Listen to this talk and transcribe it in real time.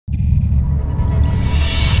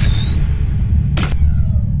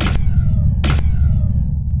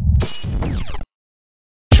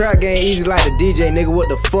trap game easy like the DJ, nigga. What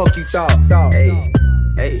the fuck you thought? Hey,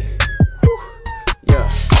 hey, whew, yeah.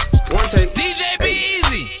 One take. DJ be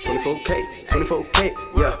easy. 24K, 24K,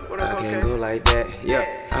 yeah. I can't go like that, yeah.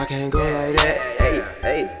 I can't go like that. Hey,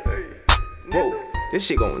 hey, whoa. This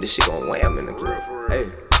shit gon' wham in the club. Hey,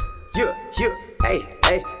 yeah, hey,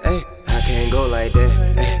 hey, hey. I can't go like that.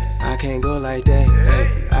 Hey, I can't go like that.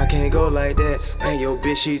 Hey, I can't go like that. Hey, yo,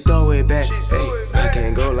 bitch, she throw it back. Hey, I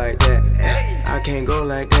can't go like that. Hey, I can't go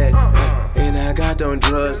like that. Hey, and I got them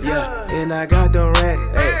drugs, yeah. And I got them rats.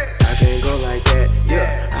 Hey, I can't go like that.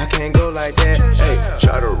 Yeah, I can't go like that. Hey,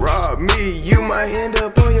 try to rob me, you might end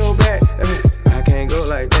up on your back. Hey, I can't go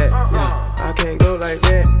like that. Yeah, I can't go like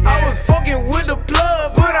that. I was fucking with the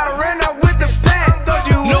plug, but I ran out with the pack. Thought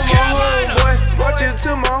you was my homeboy, brought you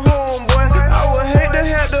to my homeboy. I would hate to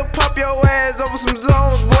have to pop your ass over some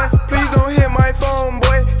zones, boy. Please don't hit my phone,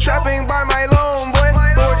 boy. Trapping by my loan, boy.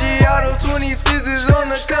 4G auto, 26s on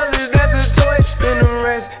the colors, that's a toy. Spin them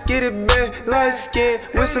racks, get it back, light skin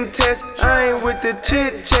with some tests. I ain't with the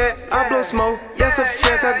chit chat, I blow smoke, that's a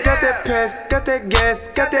fact. I got that pass, got that gas,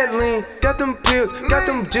 got that lean, got them pills, got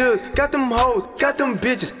them jugs, got them hoes, got them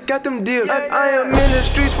bitches, got them deals. I am in the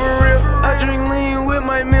streets for real, I drink lean with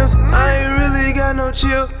my meals. I ain't really got no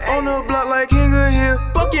chill, on the block like Hinger Hill.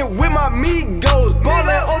 Fucking with my amigos,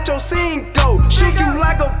 ballin' Ocho Cinco. Shoot you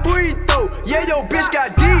like a free throw, yeah, your bitch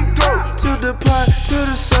got deep throat. To the pot, to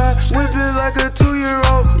the side, whip it like a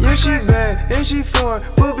 2-year-old. Yeah, she bad, and she foreign,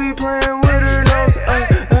 but be playing with her nose.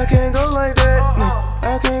 I can't go like that,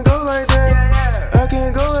 I can't go like that, I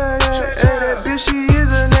can't go like that. Hey, that bitch, she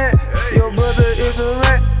is a gnat. Your brother is a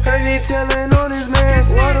rat, heard he telling on his man.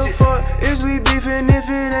 Why the fuck is we beefing if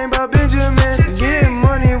it ain't about Benjamin? Getting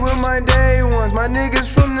money with my day ones, my niggas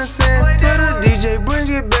from the sand. Tell the DJ bring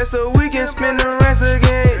it back so we can spin the rest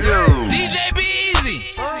again. Yo, DJ be easy.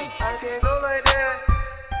 I can't go like that.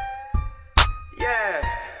 Yeah,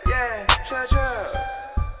 yeah, cha-cha.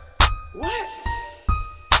 What?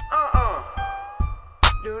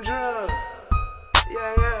 Do drugs.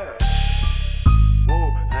 Yeah, yeah.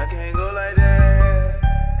 Whoa, I can't go like that.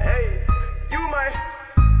 Hey, you might.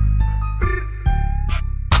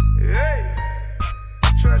 Hey,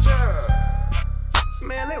 cha-cha.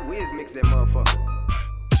 Man, let Wiz mix that motherfucker.